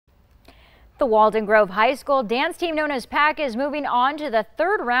The Walden Grove High School dance team known as PAC is moving on to the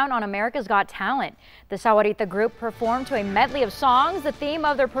third round on America's Got Talent. The Sahuarita group performed to a medley of songs. The theme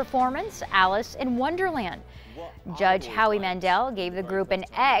of their performance, Alice in Wonderland. Judge Howie Mandel gave the group an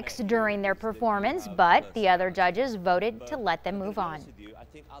X during their performance, but the other judges voted to let them move on.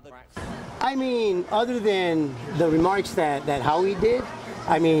 I mean, other than the remarks that Howie did,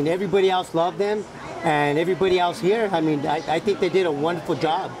 I mean, everybody else loved them. And everybody else here, I mean, I think they did a wonderful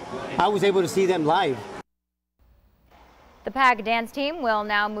job. I was able to see them live. The PAC dance team will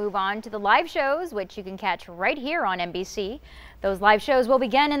now move on to the live shows, which you can catch right here on NBC. Those live shows will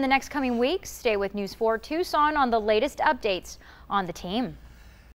begin in the next coming weeks. Stay with News 4 Tucson on the latest updates on the team.